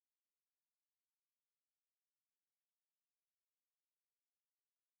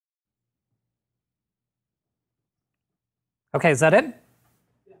Okay, is that it?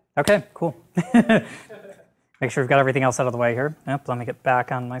 Okay, cool. Make sure we've got everything else out of the way here. Yep, let me get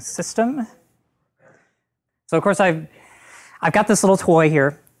back on my system. So of course I've got this little toy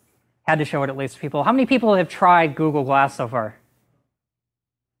here. Had to show it at least to people. How many people have tried Google Glass so far?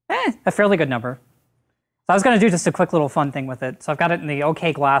 A fairly good number. So I was going to do just a quick little fun thing with it. So I've got it in the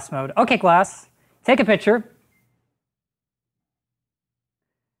OK Glass mode. OK Glass, take a picture.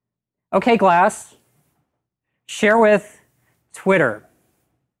 OK Glass, share with Twitter.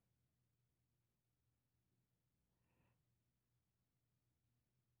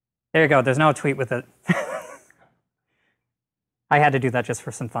 There you go. There's no tweet with it. I had to do that just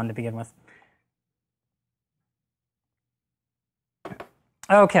for some fun to begin with.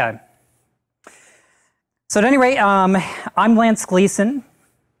 Okay. So at any rate, I'm Lance Gleason.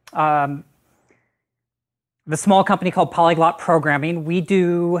 The small company called Polyglot Programming. We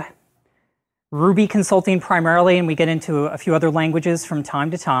do Ruby consulting primarily, and we get into a few other languages from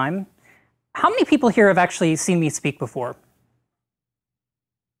time to time. How many people here have actually seen me speak before?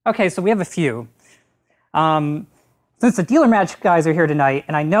 Okay, so we have a few. Since the Dealer Match guys are here tonight,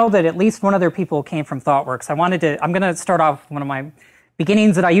 and I know that at least one other people came from ThoughtWorks, I'm going to start off with one of my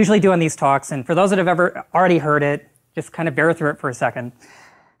beginnings that I usually do on these talks, and for those that have ever already heard it, just kind of bear through it for a second.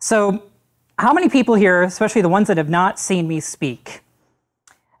 So, how many people here, especially the ones that have not seen me speak,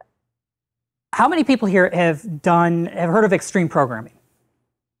 how many people here have heard of extreme programming?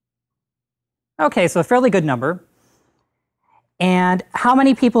 Okay, so a fairly good number. And how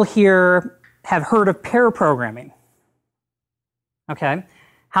many people here have heard of pair programming? Okay.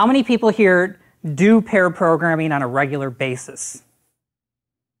 How many people here do pair programming on a regular basis?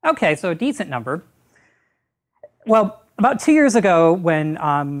 Okay, so a decent number. Well, about 2 years ago when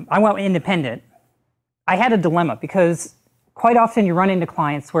I went independent, I had a dilemma because quite often you run into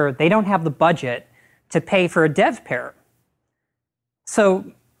clients where they don't have the budget to pay for a dev pair. So,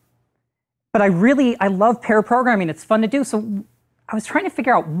 but I love pair programming. It's fun to do. So I was trying to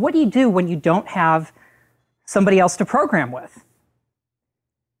figure out, what do you do when you don't have somebody else to program with?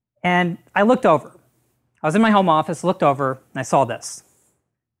 And I looked over. I was in my home office, looked over, and I saw this.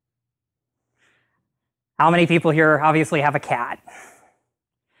 How many people here obviously have a cat?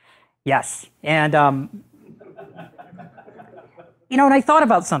 Yes. And, and I thought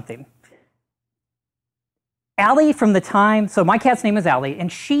about something. Allie, so my cat's name is Allie,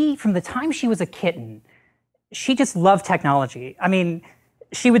 and from the time she was a kitten, she just loved technology. I mean,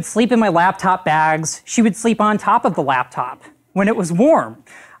 she would sleep in my laptop bags. She would sleep on top of the laptop when it was warm.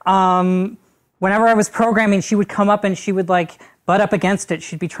 Whenever I was programming, she would come up and she would butt up against it.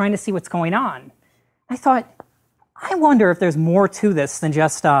 She'd be trying to see what's going on. I thought, I wonder if there's more to this than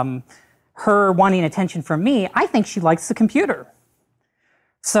just her wanting attention from me. I think she likes the computer.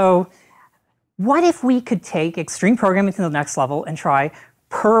 So what if we could take extreme programming to the next level and try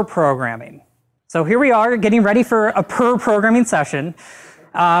per programming? So here we are getting ready for a per programming session.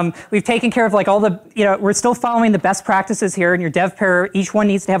 We've taken care of all we're still following the best practices here in your dev pair. Each one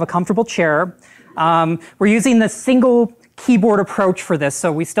needs to have a comfortable chair. We're using the single keyboard approach for this,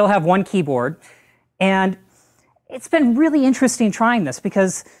 so we still have one keyboard. And it's been really interesting trying this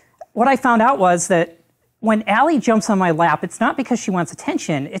because what I found out was that when Allie jumps on my lap, it's not because she wants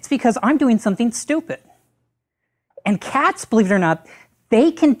attention, it's because I'm doing something stupid. And cats, believe it or not,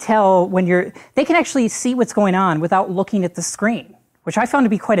 they can tell they can actually see what's going on without looking at the screen, which I found to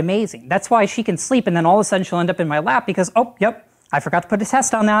be quite amazing. That's why she can sleep and then all of a sudden she'll end up in my lap because, oh, yep, I forgot to put a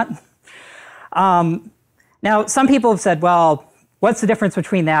test on that. Now, some people have said, well, what's the difference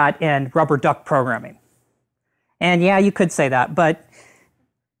between that and rubber duck programming? And yeah, you could say that, but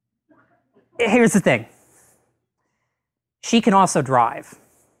here's the thing. She can also drive.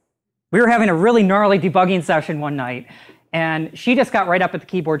 We were having a really gnarly debugging session one night, and she just got right up at the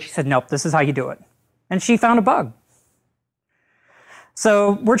keyboard. She said, nope, this is how you do it. And she found a bug.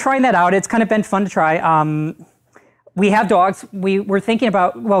 So we're trying that out. It's kind of been fun to try. We have dogs. We're thinking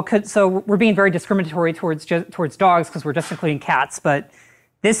about, so we're being very discriminatory towards dogs because we're just including cats, but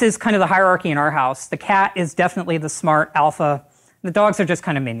this is kind of the hierarchy in our house. The cat is definitely the smart alpha. The dogs are just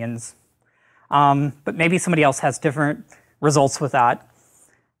kind of minions. But maybe somebody else has different results with that.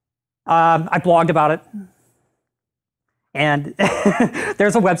 I blogged about it. And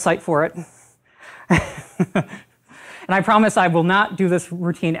there's a website for it. And I promise I will not do this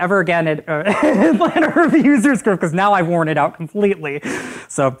routine ever again at Atlanta Ruby Users Group because now I've worn it out completely.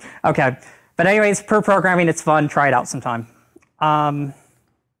 So, okay. But anyways, per programming, it's fun. Try it out sometime.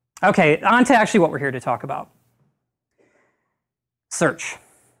 Okay, on to actually what we're here to talk about. Search.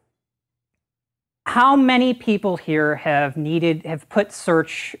 How many people here have put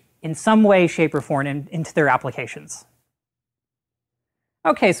search in some way, shape, or form into their applications?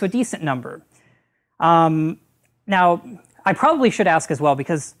 Okay, so a decent number. Now, I probably should ask as well,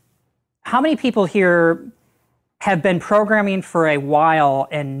 because how many people here have been programming for a while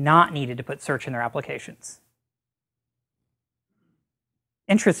and not needed to put search in their applications?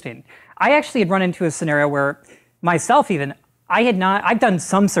 Interesting. I actually had run into a scenario where myself even, I've done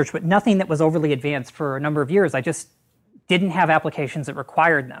some search, but nothing that was overly advanced for a number of years. I just didn't have applications that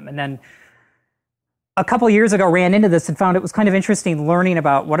required them. And then a couple of years ago ran into this and found it was kind of interesting learning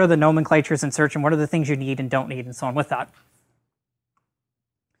about what are the nomenclatures in search and what are the things you need and don't need and so on with that.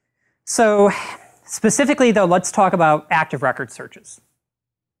 So specifically though, let's talk about active record searches.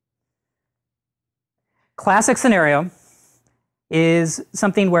 Classic scenario is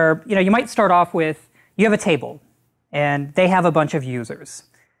something where you might start off with, you have a table and they have a bunch of users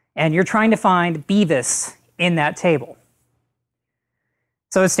and you're trying to find Beavis in that table.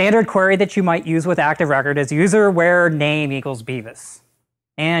 So a standard query that you might use with active record is user where name equals Beavis,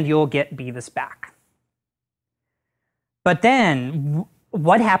 and you'll get Beavis back. But then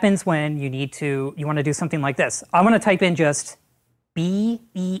what happens when you want to do something like this? I want to type in just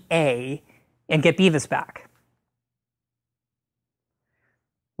BEA and get Beavis back.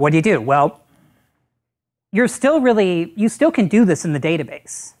 What do? Well, you still can do this in the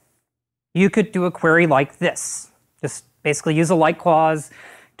database. You could do a query like this. Just basically use a like clause,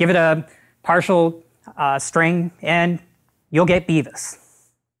 give it a partial string, and you'll get Beavis.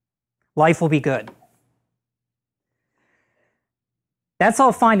 Life will be good. That's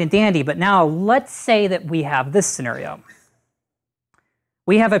all fine and dandy, but now let's say that we have this scenario.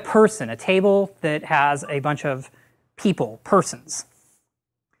 We have a person, a table that has a bunch of people, persons.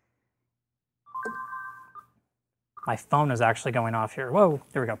 My phone is actually going off here. Whoa,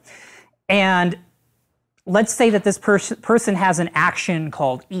 there we go. And let's say that this person has an action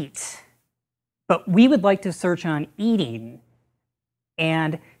called eat, but we would like to search on eating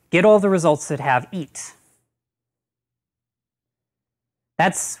and get all the results that have eat.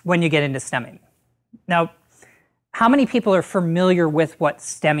 That's when you get into stemming. Now, how many people are familiar with what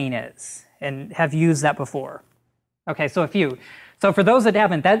stemming is and have used that before? Okay, so a few. So for those that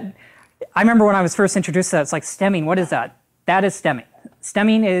haven't, I remember when I was first introduced to that, it's like stemming, what is that? That is stemming.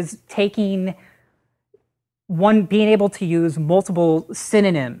 Stemming is being able to use multiple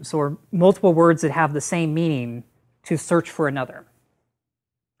synonyms or multiple words that have the same meaning to search for another.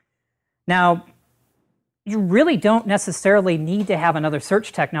 Now, you really don't necessarily need to have another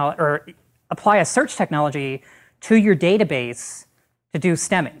search technology or apply a search technology to your database to do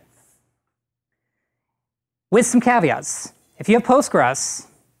stemming. With some caveats. If you have Postgres,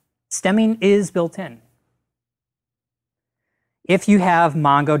 stemming is built in. If you have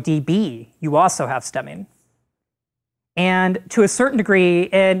MongoDB, you also have stemming. And to a certain degree,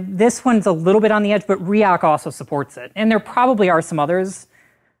 and this one's a little bit on the edge, but Riak also supports it. And there probably are some others,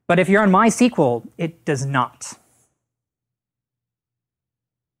 but if you're on MySQL, it does not.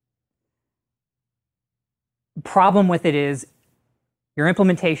 The problem with it is your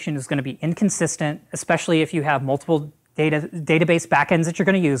implementation is going to be inconsistent, especially if you have multiple database backends that you're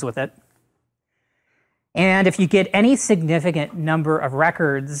going to use with it. And if you get any significant number of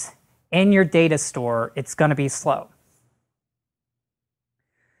records in your data store, it's going to be slow.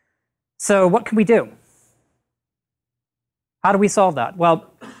 So what can we do? How do we solve that?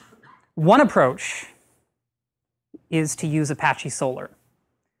 Well, one approach is to use Apache Solr.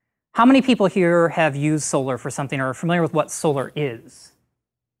 How many people here have used Solr for something or are familiar with what Solr is?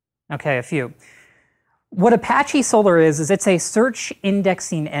 Okay, a few. What Apache Solr is it's a search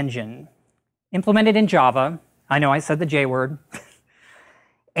indexing engine implemented in Java. I know I said the J word.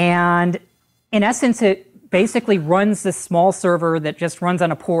 And in essence, it basically runs this small server that just runs on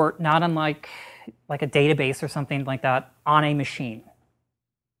a port, not unlike a database or something like that, on a machine.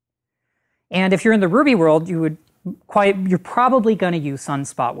 And if you're in the Ruby world, you're probably going to use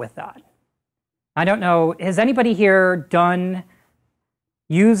Sunspot with that. I don't know, has anybody here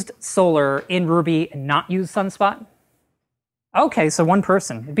used Solr in Ruby and not used Sunspot? Okay, so one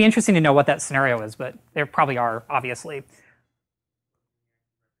person. It'd be interesting to know what that scenario is, but there probably are, obviously.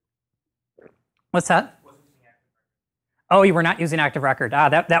 What's that? Oh, you were not using Active Record.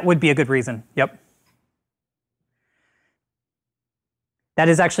 That would be a good reason. Yep. That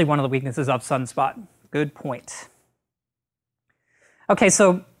is actually one of the weaknesses of Sunspot. Good point. Okay,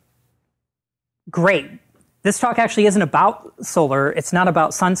 so great. This talk actually isn't about Solr. It's not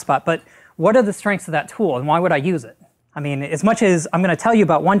about Sunspot, but what are the strengths of that tool and why would I use it? I mean, as much as I'm going to tell you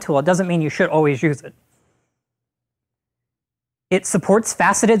about one tool, it doesn't mean you should always use it. It supports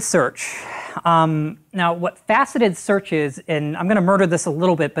faceted search. Now, what faceted search is, and I'm going to murder this a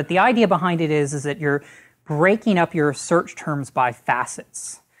little bit, but the idea behind it is that you're breaking up your search terms by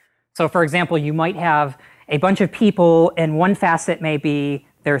facets. So for example, you might have a bunch of people, and one facet may be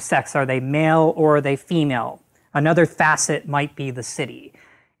their sex. Are they male or are they female? Another facet might be the city.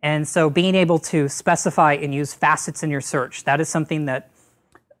 And so being able to specify and use facets in your search, that is something that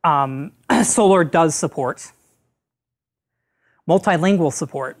Solr does support. Multilingual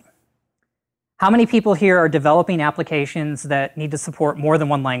support. How many people here are developing applications that need to support more than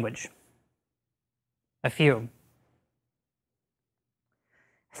one language? A few.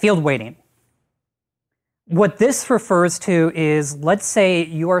 Field weighting. What this refers to is, let's say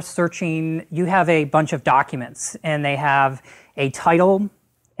you are searching, you have a bunch of documents and they have a title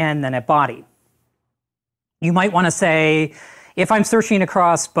and then a body. You might want to say, if I'm searching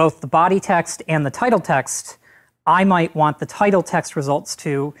across both the body text and the title text, I might want the title text results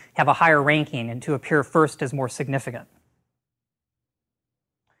to have a higher ranking and to appear first as more significant.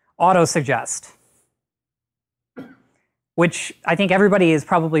 Auto-suggest, which I think everybody is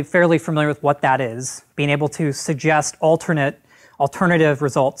probably fairly familiar with what that is, being able to suggest alternative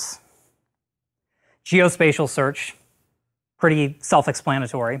results. Geospatial search, pretty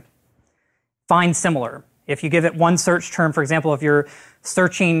self-explanatory. Find similar. If you give it one search term, for example, if you're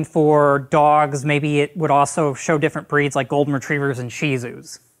searching for dogs, maybe it would also show different breeds like golden retrievers and shih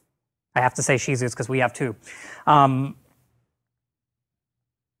tzus. I have to say shih tzus because we have two.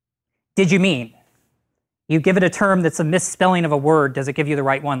 Did you mean? You give it a term that's a misspelling of a word, does it give you the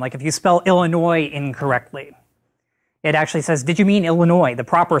right one? Like if you spell Illinois incorrectly, it actually says, did you mean Illinois, the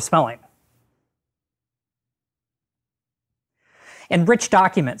proper spelling? And rich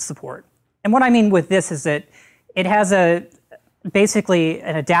document support. And what I mean with this is that it has basically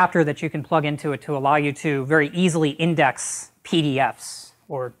an adapter that you can plug into it to allow you to very easily index PDFs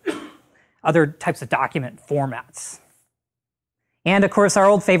or other types of document formats. And of course, our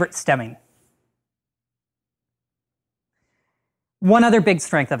old favorite, stemming. One other big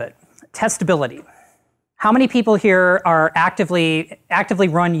strength of it, testability. How many people here are actively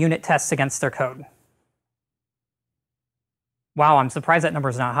run unit tests against their code? Wow, I'm surprised that number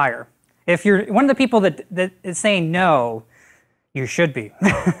is not higher. If you're one of the people that is saying no, you should be.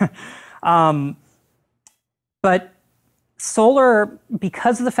 But Solr,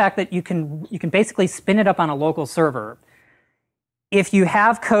 because of the fact that you can basically spin it up on a local server, if you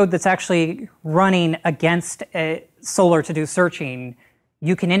have code that's actually running against Solr to do searching,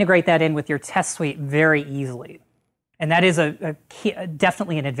 you can integrate that in with your test suite very easily. And that is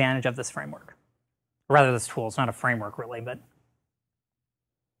definitely an advantage of this framework. Or rather, this tool. It's not a framework, really, but...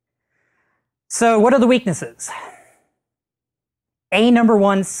 So what are the weaknesses? Number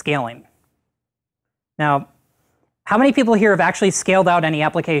one, scaling. Now, how many people here have actually scaled out any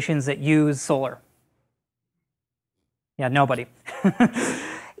applications that use Solr? Yeah, nobody.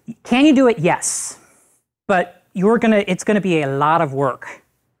 Can you do it? Yes. But it's gonna be a lot of work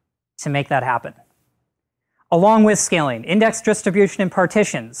to make that happen. Along with scaling, index distribution and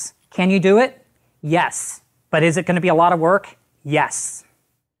partitions. Can you do it? Yes. But is it gonna be a lot of work? Yes.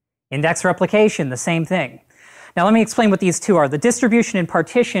 Index replication, the same thing. Now let me explain what these two are. The distribution and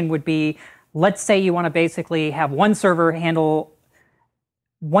partition would be, let's say you want to basically have one server handle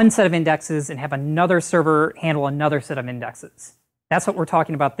one set of indexes and have another server handle another set of indexes. That's what we're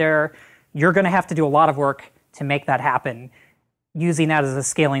talking about there. You're going to have to do a lot of work to make that happen, using that as a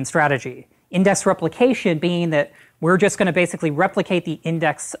scaling strategy. Index replication being that we're just going to basically replicate the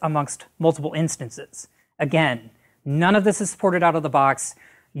index amongst multiple instances. Again, none of this is supported out of the box.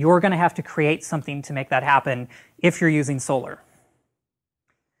 You're going to have to create something to make that happen if you're using Solr.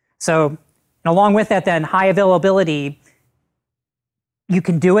 So, and along with that then, high availability, you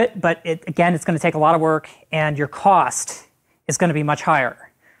can do it, but again, it's going to take a lot of work, and your cost is going to be much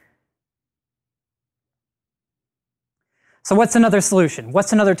higher. So what's another solution?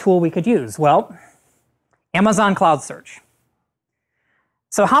 What's another tool we could use? Well, Amazon Cloud Search.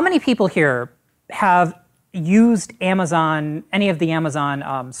 So how many people here have used Amazon, any of the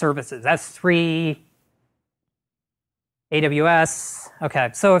Amazon services? S3, AWS. Okay,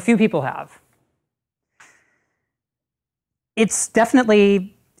 so a few people have. It's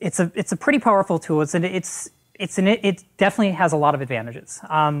definitely it's a pretty powerful tool. It definitely has a lot of advantages.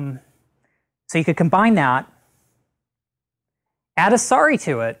 So you could combine that, add Asari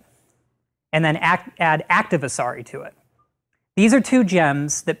to it, and then add ActiveAsari to it. These are two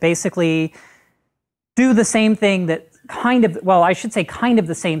gems that basically do the same thing that kind of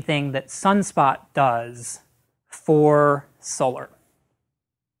the same thing that Sunspot does for Solr.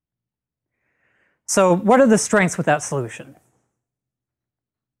 So what are the strengths with that solution?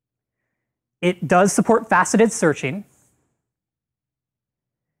 It does support faceted searching.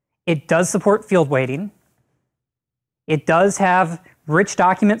 It does support field weighting. It does have rich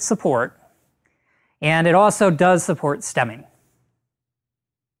document support, and it also does support stemming.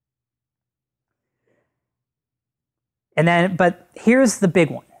 But here's the big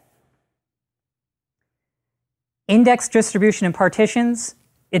one. Index distribution and partitions,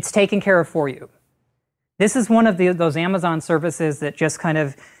 it's taken care of for you. This is one of those Amazon services that just kind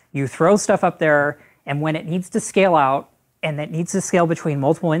of, you throw stuff up there, and when it needs to scale out, and it needs to scale between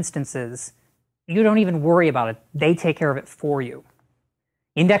multiple instances, you don't even worry about it. They take care of it for you.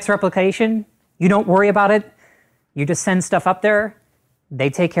 Index replication, you don't worry about it. You just send stuff up there. They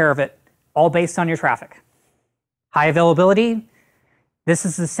take care of it, all based on your traffic. High availability, this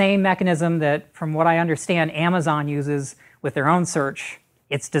is the same mechanism that, from what I understand, Amazon uses with their own search.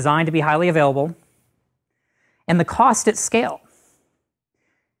 It's designed to be highly available. And the cost at scale.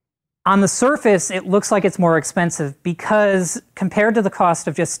 On the surface, it looks like it's more expensive because compared to the cost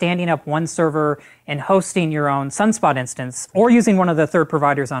of just standing up one server and hosting your own Sunspot instance or using one of the third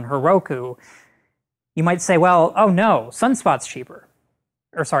providers on Heroku, you might say, well, oh no, Sunspot's cheaper.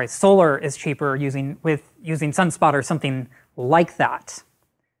 Or sorry, Solar is cheaper using Sunspot or something like that.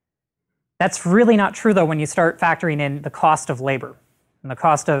 That's really not true though when you start factoring in the cost of labor and the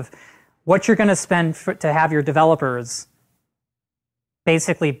cost of what you're going to spend to have your developers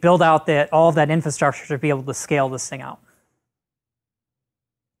basically build out all of that infrastructure to be able to scale this thing out.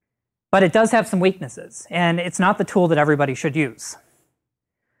 But it does have some weaknesses, and it's not the tool that everybody should use.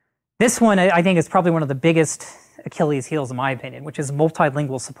 This one, I think, is probably one of the biggest Achilles heels in my opinion, which is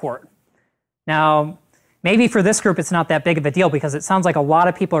multilingual support. Now, maybe for this group it's not that big of a deal because it sounds like a lot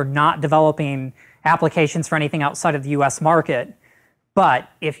of people are not developing applications for anything outside of the US market. But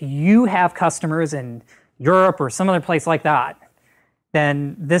if you have customers in Europe or some other place like that,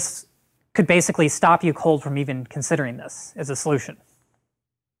 then this could basically stop you cold from even considering this as a solution.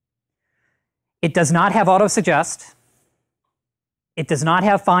 It does not have auto-suggest. It does not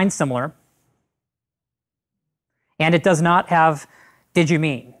have find similar. And it does not have did you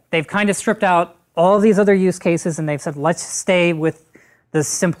mean. They've kind of stripped out all of these other use cases and they've said, let's stay with the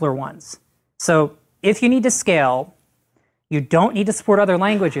simpler ones. So if you need to scale, you don't need to support other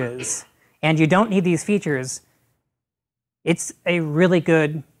languages, and you don't need these features, it's a really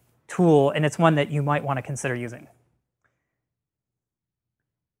good tool, and it's one that you might want to consider using.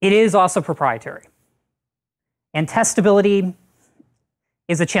 It is also proprietary, and testability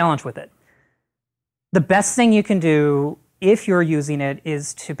is a challenge with it. The best thing you can do if you're using it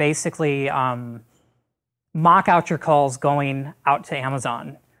is to basically mock out your calls going out to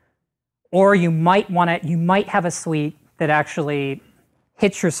Amazon. Or you might have a suite that actually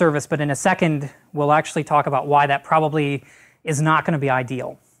hits your service, but in a second, we'll actually talk about why that probably is not going to be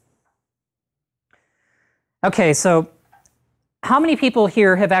ideal. Okay, so how many people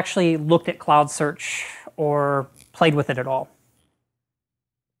here have actually looked at cloud search or played with it at all?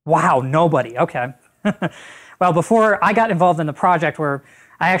 Wow, nobody, okay. Well, before I got involved in the project where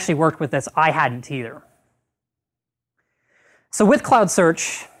I actually worked with this, I hadn't either. So with cloud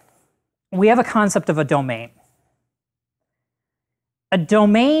search, we have a concept of a domain. A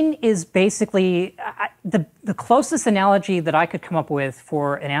domain is basically, the closest analogy that I could come up with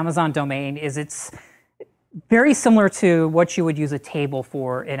for an Amazon domain is it's very similar to what you would use a table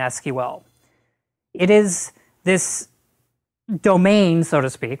for in SQL. It is this domain, so to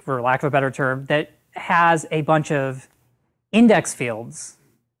speak, for lack of a better term, that has a bunch of index fields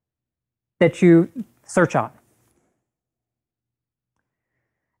that you search on.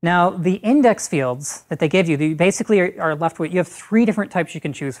 Now, the index fields that they give you, you basically are left with, you have three different types you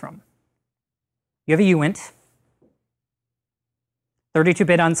can choose from. You have a uint,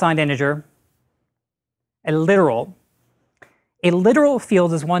 32-bit unsigned integer, a literal. A literal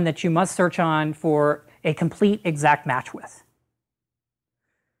field is one that you must search on for a complete exact match with.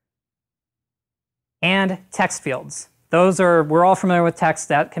 And text fields. Those are, we're all familiar with text.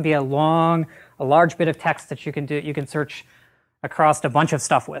 That can be a large bit of text that you can search across a bunch of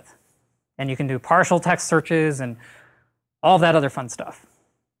stuff with. And you can do partial text searches and all that other fun stuff.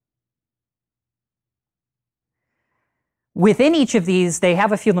 Within each of these, they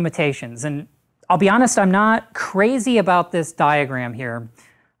have a few limitations. And I'll be honest, I'm not crazy about this diagram here.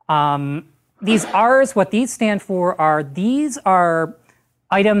 These R's, what these stand for are, these are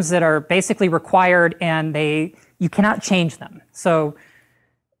items that are basically required and you cannot change them. So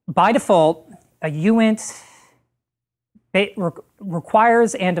by default, a uint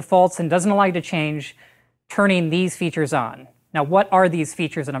requires and defaults and doesn't allow you to change turning these features on. Now, what are these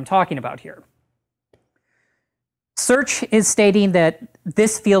features that I'm talking about here? Search is stating that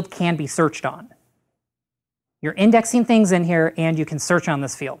this field can be searched on. You're indexing things in here and you can search on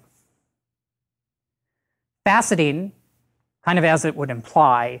this field. Faceting kind of as it would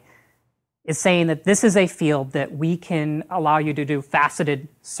imply, is saying that this is a field that we can allow you to do faceted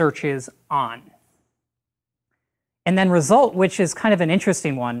searches on. And then result, which is kind of an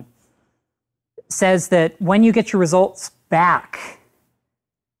interesting one, says that when you get your results back,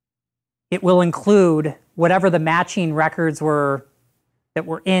 it will include whatever the matching records were that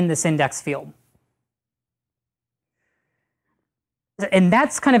were in this index field. And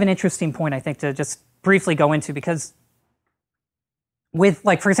that's kind of an interesting point, I think, to just briefly go into, because with,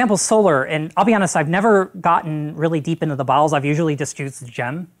 like, for example, Solar, and I'll be honest, I've never gotten really deep into the bowels. I've usually just used the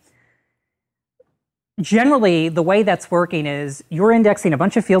gem. Generally, the way that's working is you're indexing a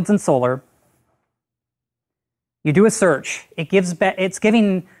bunch of fields in Solar. You do a search. It's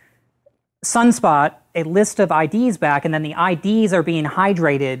giving Sunspot a list of IDs back, and then the IDs are being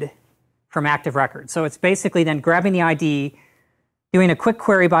hydrated from active records. So it's basically then grabbing the ID, doing a quick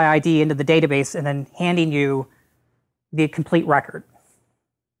query by ID into the database, and then handing you the complete record.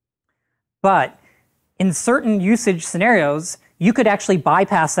 But in certain usage scenarios, you could actually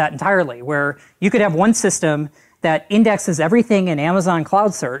bypass that entirely, where you could have one system that indexes everything in Amazon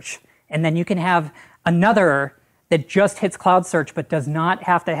Cloud Search, and then you can have another that just hits Cloud Search but does not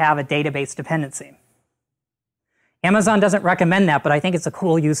have to have a database dependency. Amazon doesn't recommend that, but I think it's a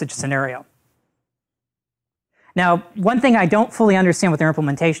cool usage scenario. Now, one thing I don't fully understand with their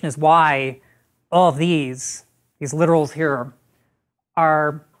implementation is why all of these literals here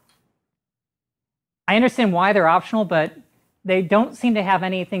are, I understand why they're optional, but they don't seem to have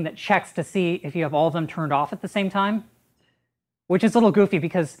anything that checks to see if you have all of them turned off at the same time, which is a little goofy,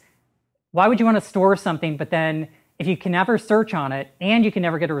 because why would you want to store something, but then if you can never search on it and you can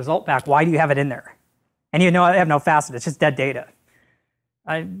never get a result back, why do you have it in there? And you know I have no facet, it's just dead data.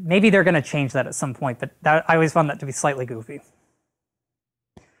 Maybe they're going to change that at some point, but I always found that to be slightly goofy.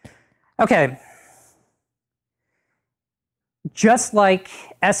 Okay. Just like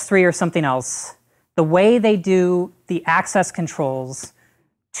S3 or something else, the way they do the access controls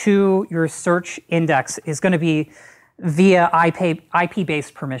to your search index is going to be via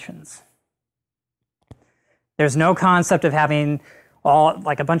IP-based permissions. There's no concept of having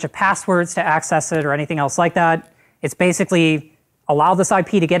like a bunch of passwords to access it or anything else like that. It's basically allow this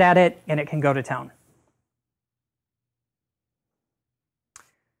IP to get at it, and it can go to town.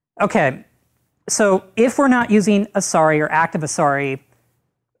 Okay, so if we're not using Asari or ActiveAsari,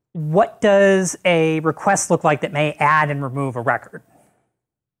 what does a request look like that may add and remove a record?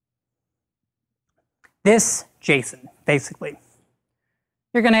 This JSON, basically.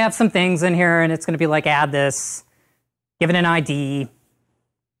 You're going to have some things in here, and it's going to be like add this, give it an ID,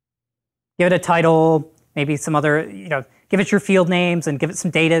 give it a title, maybe some other, give it your field names and give it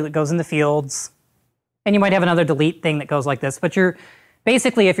some data that goes in the fields. And you might have another delete thing that goes like this. But you're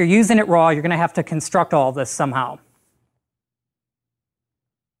basically, if you're using it raw, you're going to have to construct all of this somehow.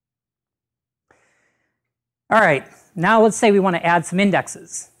 All right, now let's say we want to add some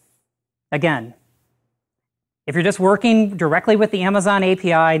indexes. Again, if you're just working directly with the Amazon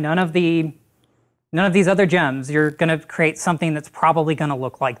API, none of these other gems, you're going to create something that's probably going to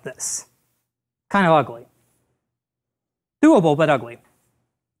look like this. Kind of ugly. Doable, but ugly.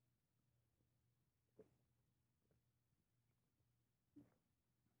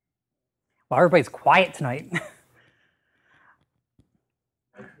 Well, everybody's quiet tonight.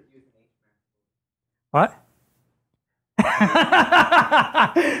 What?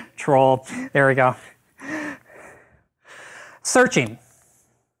 Troll. There we go. Searching.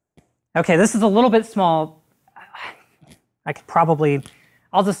 Okay, this is a little bit small.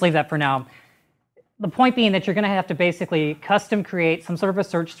 I'll just leave that for now. The point being that you're going to have to basically custom create some sort of a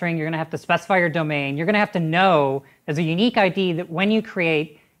search string. You're going to have to specify your domain. You're going to have to know there's a unique ID that when you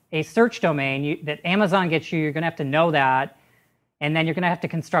create a search domain that Amazon gets you, you're going to have to know that. And then you're going to have to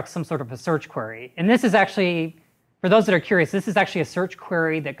construct some sort of a search query. And this is actually, for those that are curious, this is actually a search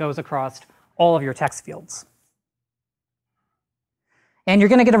query that goes across all of your text fields. And you're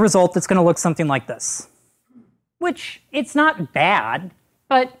going to get a result that's going to look something like this, which it's not bad,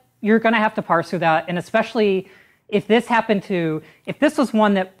 but you're going to have to parse through that. And especially if this was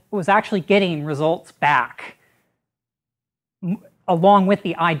one that was actually getting results back along with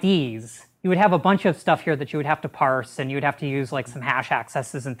the IDs, you would have a bunch of stuff here that you would have to parse, and you would have to use like some hash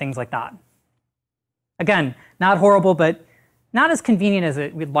accesses and things like that. Again, not horrible, but not as convenient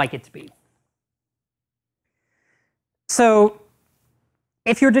as we'd like it to be. So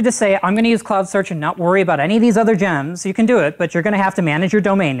if you were to just say, I'm going to use Cloud Search and not worry about any of these other gems, you can do it, but you're going to have to manage your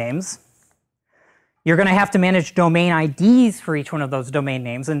domain names. You're going to have to manage domain IDs for each one of those domain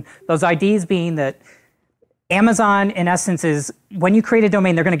names, and those IDs being that Amazon, in essence, is when you create a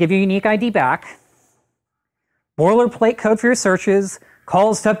domain, they're going to give you a unique ID back. boilerplate code for your searches,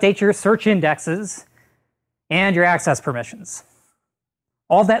 calls to update your search indexes, and your access permissions.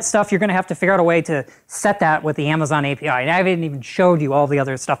 All that stuff, you're going to have to figure out a way to set that with the Amazon API. And I haven't even showed you all the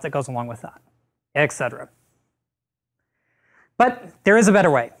other stuff that goes along with that, etc. But there is a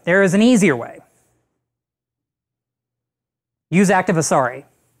better way. There is an easier way. Use ActiveAsari.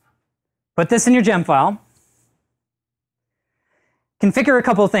 Put this in your gem file. Configure a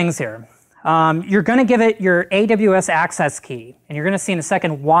couple of things here. You're going to give it your AWS access key, and you're going to see in a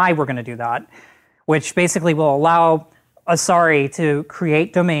second why we're going to do that, which basically will allow Asari to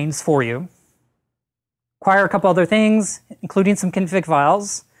create domains for you. Acquire a couple other things, including some config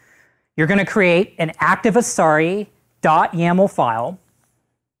files. You're going to create an ActiveAsari.yaml file.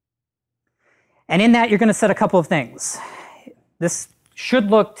 And in that, you're going to set a couple of things. This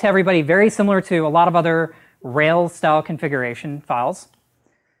should look to everybody very similar to a lot of other Rails-style configuration files.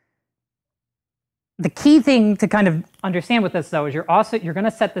 The key thing to kind of understand with this, though, is you're going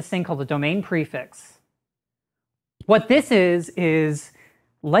to set this thing called a domain prefix. What this is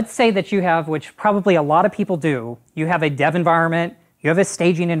let's say that you have, which probably a lot of people do, you have a dev environment, you have a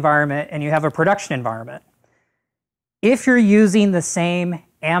staging environment, and you have a production environment. If you're using the same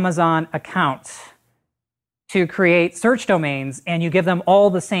Amazon account to create search domains and you give them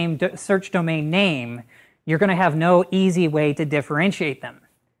all the same search domain name, you're going to have no easy way to differentiate them,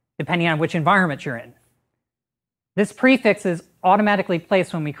 depending on which environment you're in. This prefix is automatically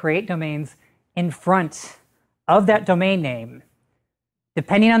placed when we create domains in front of that domain name,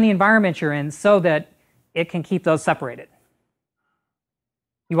 depending on the environment you're in, so that it can keep those separated.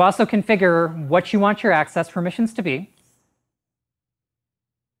 You also configure what you want your access permissions to be.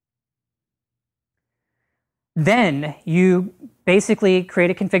 Then you basically create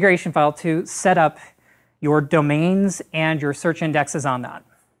a configuration file to set up your domains and your search indexes on that.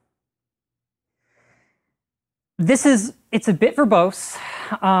 It's a bit verbose.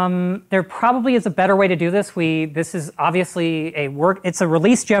 There probably is a better way to do this. This is obviously it's a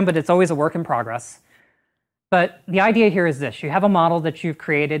release gem, but it's always a work in progress. But the idea here is this: you have a model that you've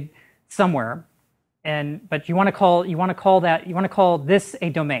created somewhere, but you want to call this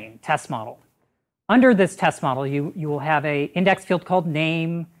a domain test model. Under this test model, you will have an index field called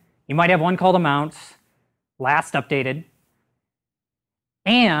name. You might have one called amount, last updated,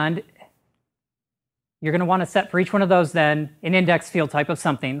 and you're going to want to set for each one of those then an index field type of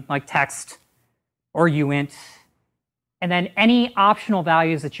something like text or uint, and then any optional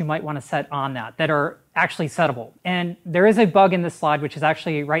values that you might want to set on that are actually settable. And there is a bug in this slide which is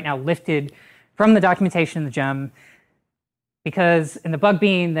actually right now lifted from the documentation in the gem, because the bug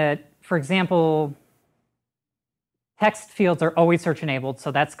being that, for example, text fields are always search enabled, so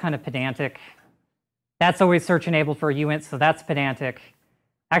that's kind of pedantic. That's always search enabled for a uint, so that's pedantic.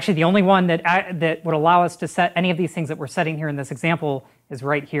 Actually, the only one that would allow us to set any of these things that we're setting here in this example is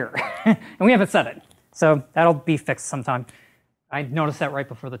right here. And we haven't set it. So that'll be fixed sometime. I noticed that right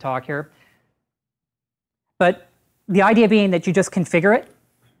before the talk here. But the idea being that you just configure it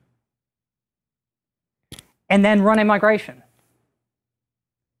and then run a migration.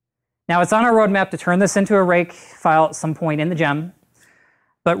 Now, it's on our roadmap to turn this into a rake file at some point in the gem.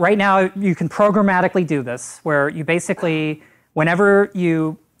 But right now, you can programmatically do this, where you basically, whenever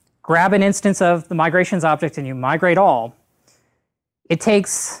you grab an instance of the migrations object and you migrate all, it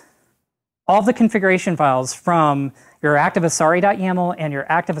takes all the configuration files from your ActiveAsari.yaml and your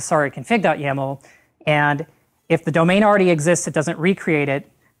ActiveAsari.config.yaml, and if the domain already exists, it doesn't recreate it,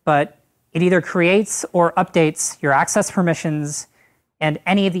 but it either creates or updates your access permissions and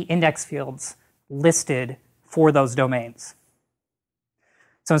any of the index fields listed for those domains.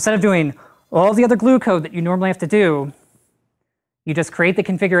 So instead of doing all the other glue code that you normally have to do, you just create the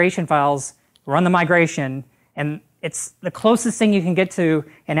configuration files, run the migration, and it's the closest thing you can get to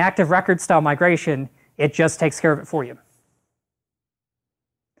an active record style migration. It just takes care of it for you.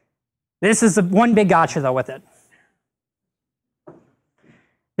 This is one big gotcha, though, with it.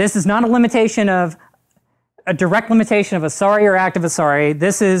 This is not a direct limitation of Asari or ActiveAsari.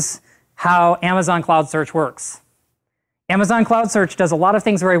 This is how Amazon Cloud Search works. Amazon Cloud Search does a lot of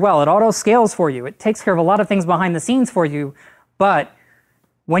things very well. It auto scales for you. It takes care of a lot of things behind the scenes for you. But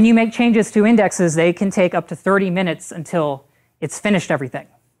when you make changes to indexes, they can take up to 30 minutes until it's finished everything,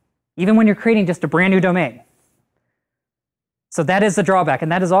 even when you're creating just a brand new domain. So that is the drawback.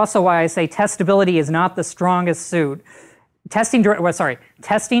 And that is also why I say testability is not the strongest suit. Testing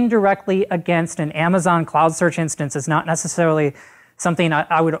directly against an Amazon Cloud Search instance is not necessarily something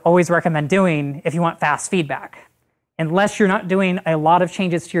I would always recommend doing if you want fast feedback, unless you're not doing a lot of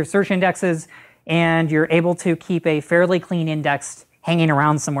changes to your search indexes and you're able to keep a fairly clean index hanging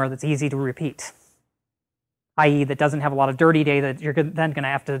around somewhere that's easy to repeat. i.e. that doesn't have a lot of dirty data that you're then going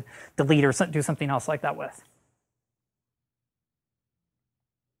to have to delete or do something else like that with.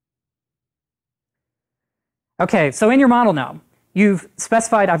 Okay, so in your model now, you've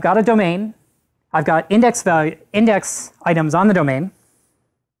specified I've got a domain, I've got index items on the domain,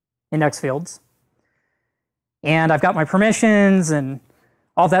 index fields, and I've got my permissions and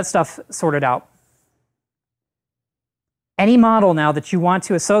all that stuff sorted out. Any model now that you want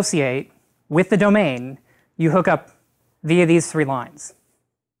to associate with the domain, you hook up via these 3 lines.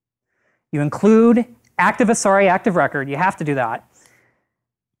 You include ActiveAsari active record. You have to do that.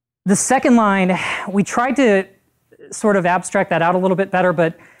 The second line, we tried to sort of abstract that out a little bit better,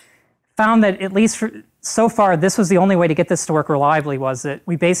 but found that at least so far, this was the only way to get this to work reliably, was that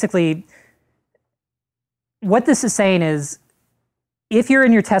we basically, what this is saying is, if you're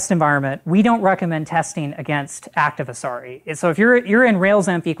in your test environment, we don't recommend testing against ActiveAsari. So if you're in Rails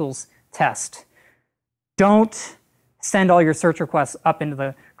env equals test, don't send all your search requests up into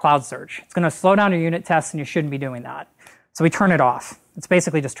the cloud search. It's going to slow down your unit tests, and you shouldn't be doing that. So we turn it off. It's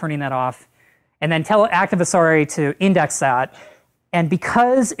basically just turning that off. And then tell ActiveAsari to index that. And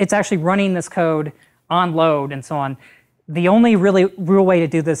because it's actually running this code on load and so on, the only real way to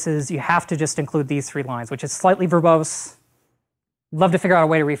do this is you have to just include these 3 lines, which is slightly verbose. Love to figure out a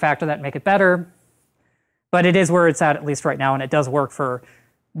way to refactor that and make it better. But it is where it's at least right now, and it does work for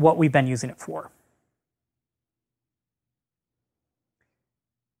what we've been using it for.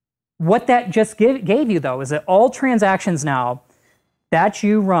 What that just gave you, though, is that all transactions now that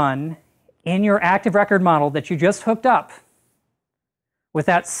you run in your active record model that you just hooked up with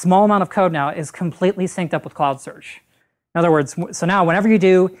that small amount of code now is completely synced up with Cloud Search. In other words, so now whenever you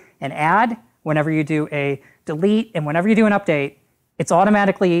do an add, whenever you do a delete, and whenever you do an update, it's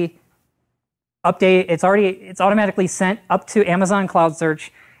automatically it's automatically sent up to Amazon Cloud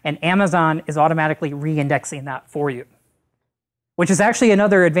Search, and Amazon is automatically re-indexing that for you, which is actually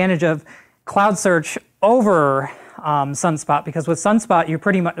another advantage of Cloud Search over Sunspot, because with Sunspot you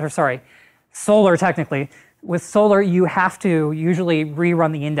pretty much, or sorry, Solar technically, with Solar you have to usually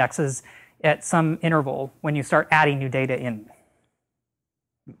rerun the indexes at some interval when you start adding new data in.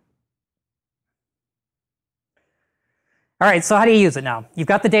 All right, so how do you use it now? You've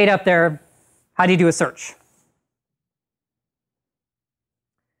got the data up there. How do you do a search?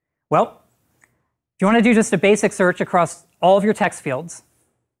 Well, if you want to do just a basic search across all of your text fields,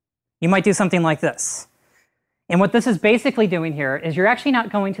 you might do something like this. And what this is basically doing here is you're actually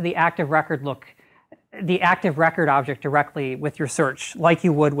not going to the active record object directly with your search like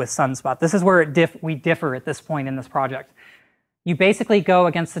you would with Sunspot. This is where we differ at this point in this project. You basically go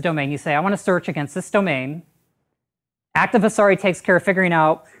against the domain. You say, I want to search against this domain. ActiveAsari takes care of figuring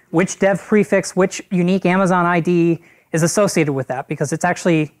out which dev prefix, which unique Amazon ID is associated with that, because it's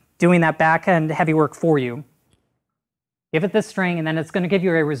actually doing that back-end heavy work for you. Give it this string, and then it's going to give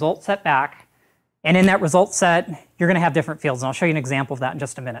you a result set back. And in that result set, you're going to have different fields. And I'll show you an example of that in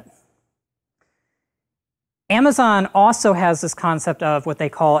just a minute. Amazon also has this concept of what they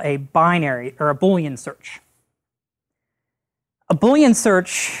call a binary or a Boolean search. A Boolean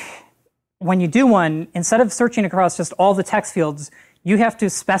search, when you do one, instead of searching across just all the text fields, you have to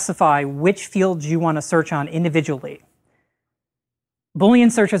specify which fields you want to search on individually.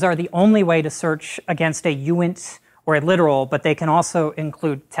 Boolean searches are the only way to search against a uint or a literal, but they can also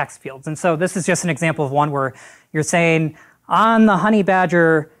include text fields. And so this is just an example of one where you're saying, on the honey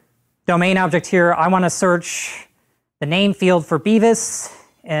badger domain object here, I want to search the name field for Beavis,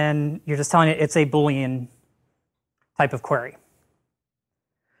 and you're just telling it it's a Boolean type of query.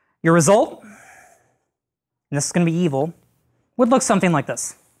 Your result, and this is going to be evil, would look something like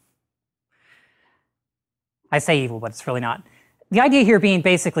this. I say evil, but it's really not. The idea here being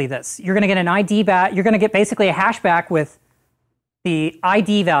basically this. You're going to get an ID back. You're going to get basically a hash back with the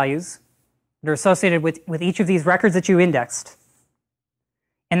ID values that are associated with each of these records that you indexed.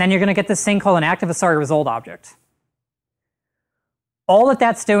 And then you're going to get this thing called an ActiveAsari result object. All that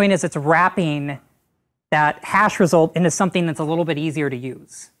that's doing is it's wrapping that hash result into something that's a little bit easier to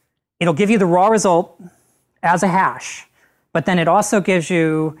use. It'll give you the raw result as a hash, but then it also gives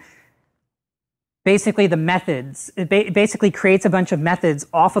you basically the methods. It basically creates a bunch of methods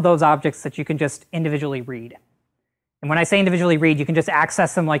off of those objects that you can just individually read. And when I say individually read, you can just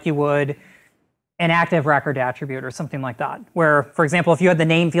access them like you would an active record attribute or something like that. Where, for example, if you had the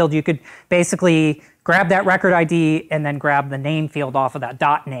name field, you could basically grab that record ID and then grab the name field off of that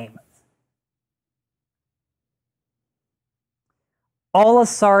 .name. All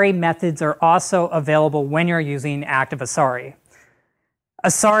Asari methods are also available when you're using ActiveAsari.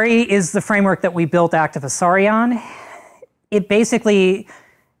 Asari is the framework that we built ActiveAsari on. It basically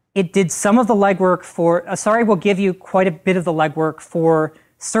It did some of the legwork for, Asari will give you quite a bit of the legwork for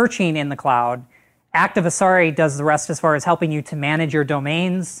searching in the cloud. ActiveAsari does the rest as far as helping you to manage your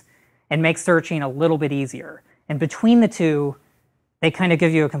domains and make searching a little bit easier. And between the two, they kind of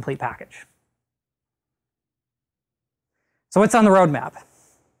give you a complete package. So what's on the roadmap?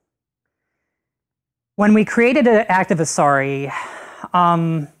 When we created ActiveAsari,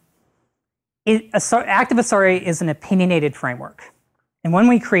 ActiveAsari is an opinionated framework. And when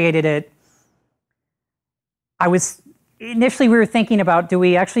we created it, initially we were thinking about, do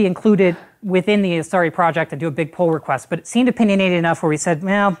we actually include it within the Asari project and do a big pull request? But it seemed opinionated enough where we said,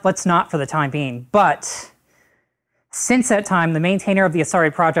 well, let's not for the time being. But since that time, the maintainer of the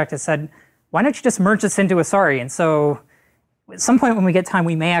Asari project has said, why don't you just merge this into Asari? And so at some point when we get time,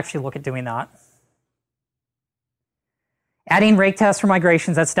 we may actually look at doing that. Adding rake tests for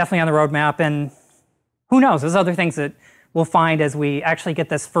migrations, that's definitely on the roadmap. And who knows, there's other things that we'll find as we actually get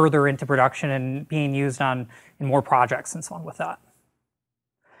this further into production and being used in more projects and so on with that.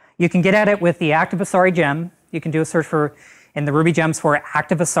 You can get at it with the ActiveAsari gem. You can do a search in the Ruby gems for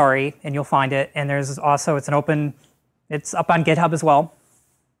ActiveAsari, and you'll find it. And there's also, it's up on GitHub as well.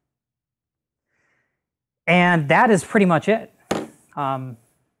 And that is pretty much it.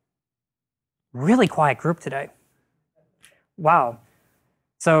 Really quiet group today. Wow.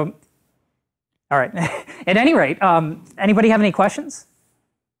 So, all right. At any rate, anybody have any questions?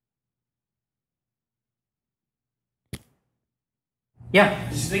 Yeah.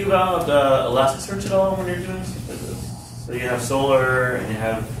 Did you think about Elasticsearch at all when you're doing this? So you have Solar and you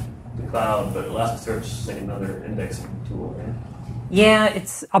have the cloud, but Elasticsearch is like another indexing tool, right? Yeah,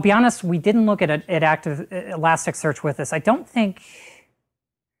 I'll be honest, we didn't look at Elasticsearch with this. I don't think,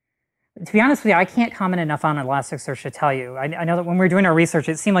 to be honest with you, I can't comment enough on Elasticsearch to tell you. I know that when we were doing our research,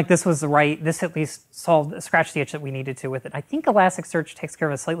 it seemed like this was this at least scratched the itch that we needed to with it. I think Elasticsearch takes care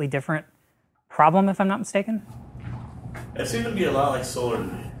of a slightly different problem, if I'm not mistaken. It seemed to be a lot like Solar to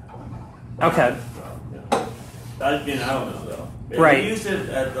me. Okay. I don't know, though. Right. I used it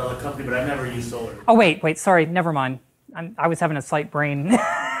at the company, but I've never used Solar. Oh, wait, sorry, never mind. I was having a slight brain.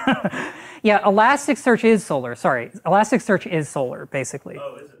 Yeah, Elasticsearch is Solar. Sorry, Elasticsearch is Solar, basically.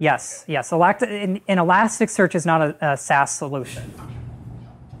 Oh, is it? Yes, okay. Yes. And Elasticsearch is not a SaaS solution.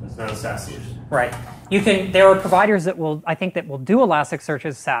 It's not a SaaS solution. Right. There are providers that will do Elasticsearch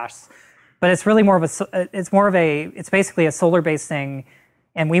as SaaS, but it's really it's basically a Solar-based thing,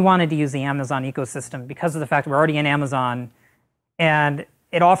 and we wanted to use the Amazon ecosystem because of the fact that we're already in Amazon, and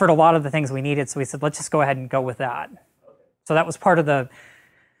it offered a lot of the things we needed. So we said, let's just go ahead and go with that. Okay. So that was part of the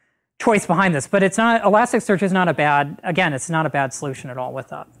choice behind this, but Elasticsearch is not a bad solution at all with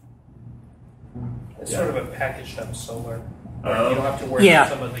that. It's sort of a packaged up Solar. You don't have to worry about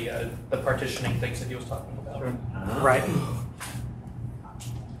some of the partitioning things that he was talking about. Sure. Right.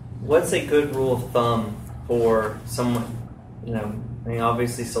 What's a good rule of thumb for someone,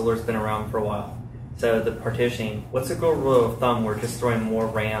 obviously Solar's been around for a while. So the partitioning, what's a good rule of thumb? We're just throwing more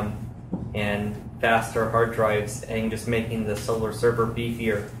RAM and faster hard drives and just making the Solar server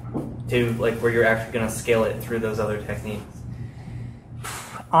beefier to where you're actually going to scale it through those other techniques?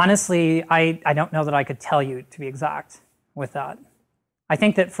 Honestly, I don't know that I could tell you to be exact with that. I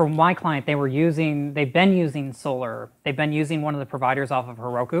think that for my client, they've been using Solar. They've been using one of the providers off of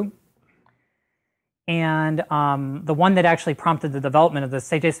Heroku. And the one that actually prompted the development of this,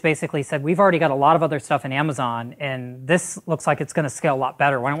 they just basically said, we've already got a lot of other stuff in Amazon, and this looks like it's going to scale a lot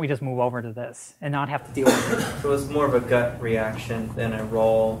better. Why don't we just move over to this and not have to deal with it? So it's more of a gut reaction than a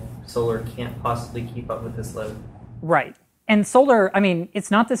raw Solar can't possibly keep up with this load. Right. And Solar,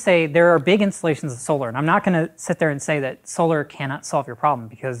 it's not to say there are big installations of Solar, and I'm not going to sit there and say that Solar cannot solve your problem,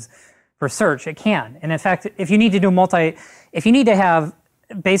 because for search, it can. And in fact, if you need to have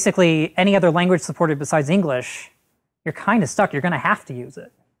basically any other language supported besides English, you're kind of stuck. You're going to have to use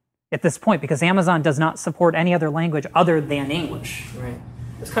it at this point, because Amazon does not support any other language other than English. Right.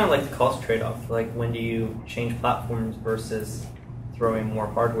 It's kind of like the cost trade-off. Like, when do you change platforms versus throwing more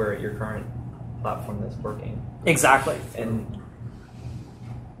hardware at your current platform that's working? Exactly. And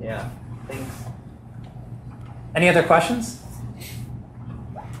yeah, thanks. Any other questions?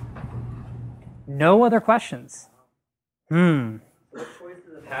 No other questions. What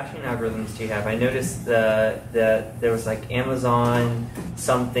choices of hashing algorithms do you have? I noticed that there was Amazon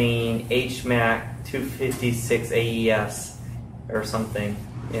something HMAC 256 AES or something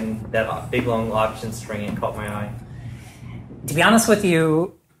in that big long option string. It caught my eye. To be honest with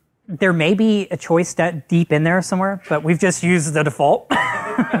you, there may be a choice that deep in there somewhere, but we've just used the default.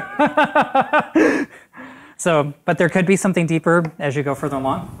 But there could be something deeper as you go further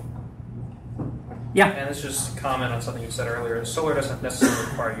along. Yeah. And it's just a comment on something you said earlier. Solar doesn't necessarily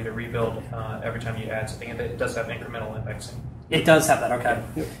require you to rebuild every time you add something. It does have incremental indexing. It does have that, okay.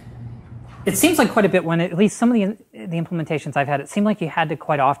 Yep. It seems like quite a bit when, at least some of the implementations I've had, it seemed like you had to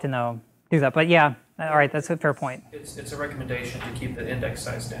quite often, though, do that. But yeah, all right, that's a fair point. It's a recommendation to keep the index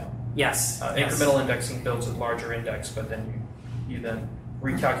size down. Yes. Incremental indexing builds a larger index, but then you then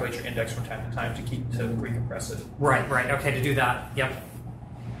recalculate your index from time to time to recompress it. Right, okay, to do that, yep.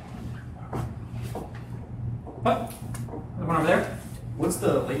 What? The one over there? What's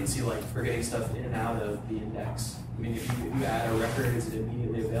the latency like for getting stuff in and out of the index? I mean, if you add a record, is it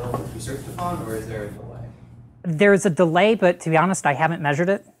immediately available through search define, or is there a delay? There's a delay, but to be honest, I haven't measured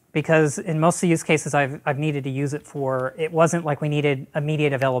it because in most of the use cases I've needed to use it for, it wasn't like we needed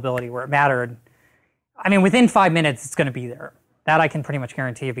immediate availability where it mattered. I mean, within 5 minutes, it's going to be there. That I can pretty much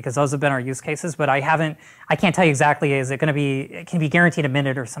guarantee you because those have been our use cases, but I can't tell you exactly, is it going to be, it can be guaranteed a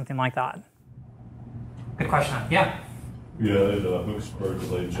minute or something like that. Good question. Yeah? Yeah, it hooks for a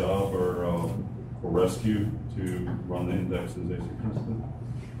delayed job or rescue to run the indexes asynchronously.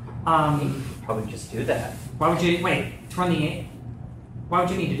 Probably just do that. Why would you, wait, to run the, why would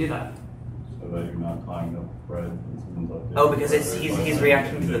you need to do that? So that you're not tying up thread. Oh, because he's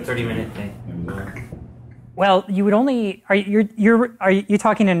reacting to the 30-minute thing. Well, you would only, are you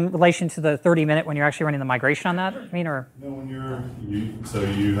talking in relation to the 30-minute when you're actually running the migration on that? I mean, or? No, when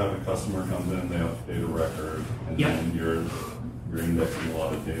you have a customer comes in, they update a record, and then you're indexing a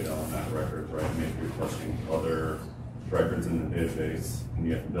lot of data on that record, right? Maybe you're touching other records in the database, and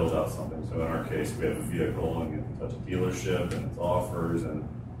you have to build out something. So in our case, we have a vehicle, and you have to touch a dealership, and its offers, and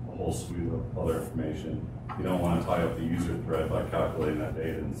a whole suite of other information. You don't want to tie up the user thread by calculating that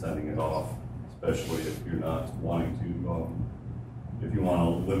data and sending it off, especially if you're not wanting to, if you want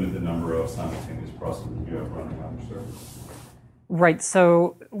to limit the number of simultaneous processes you have running on your service. Right.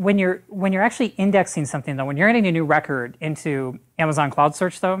 So when you're actually indexing something, though, when you're adding a new record into Amazon Cloud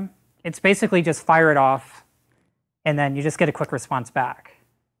Search, though, it's basically just fire it off, and then you just get a quick response back.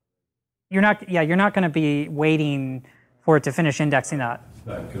 You're not going to be waiting for it to finish indexing that.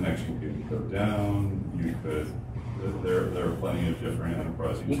 That connection can go down. You could. There are plenty of different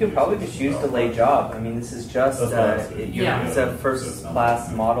enterprise. You could probably just use delayed job. I mean, this is just it's a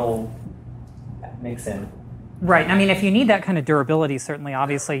first-class model mix-in. Right. I mean, if you need that kind of durability, certainly,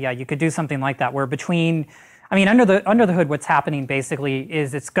 obviously, yeah, you could do something like that. Where between, I mean, under the hood, what's happening basically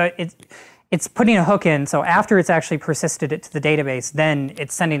is it's putting a hook in. So after it's actually persisted it to the database, then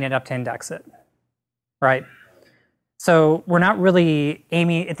it's sending it up to index it. Right. So we're not really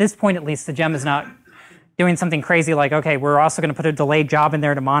aiming at this point, at least. The gem is not doing something crazy like, okay, we're also going to put a delayed job in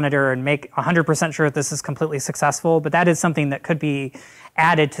there to monitor and make 100% sure that this is completely successful. But that is something that could be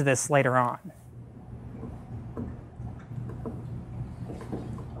added to this later on.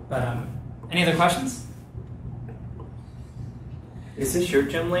 But any other questions? Is this your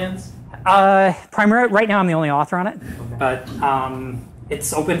gem, Lance? Right now I'm the only author on it, but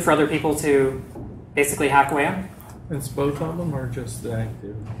it's open for other people to basically hack away on. It's both of them or just the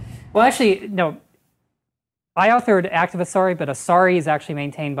active? Well, actually, no. I authored ActiveAsari, but Asari is actually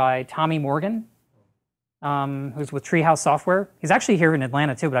maintained by Tommy Morgan, who's with Treehouse Software. He's actually here in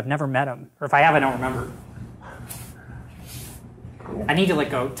Atlanta too, but I've never met him. Or if I have, I don't remember. I need to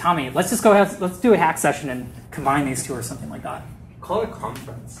go, Tommy, let's just go let's do a hack session and combine these two or something like that. Call it a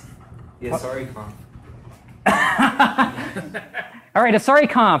conference. The Asari Conf. All right, Asari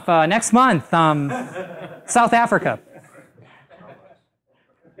Conf next month, South Africa.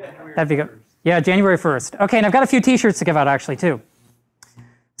 That'd be good. Yeah, January 1st. Okay, and I've got a few T-shirts to give out actually too.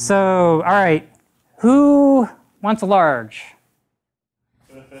 So, all right, who wants a large?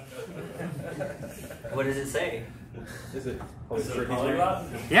 What does it say? Is it a polyglot?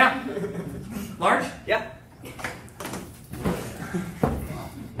 Yeah. Large? Yeah.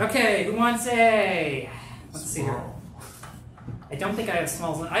 Okay, who wants a? Let's see here. I don't think I have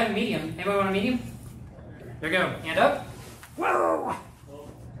smalls. I have a medium. Anybody want a medium? There you go. Hand up. Whoa.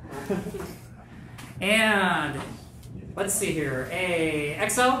 And let's see here. A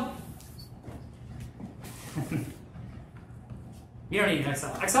XL. You don't need an XL.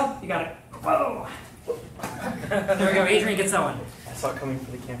 XL? You got it. Whoa. There we go. Adrian gets that one. I saw it coming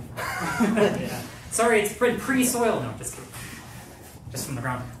for the camera. Yeah. Sorry, it's pre-soil. No, just kidding. Just from the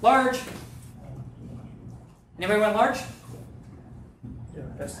ground. Large. Anybody want large? Yeah,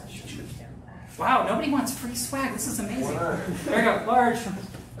 that's not sure. Wow, nobody wants free swag. This is amazing. There we go. Large.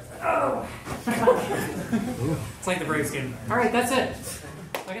 Oh. It's like the Braves game. All right, that's it. So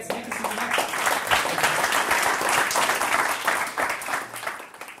I guess Nick is something next.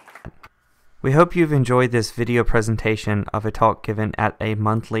 We hope you've enjoyed this video presentation of a talk given at a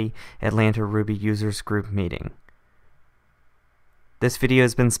monthly Atlanta Ruby Users Group meeting. This video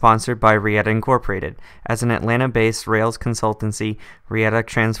has been sponsored by Rieta Incorporated. As an Atlanta-based Rails consultancy, Rieta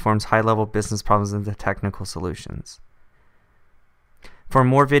transforms high-level business problems into technical solutions. For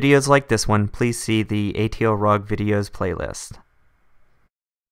more videos like this one, please see the ATL Rug videos playlist.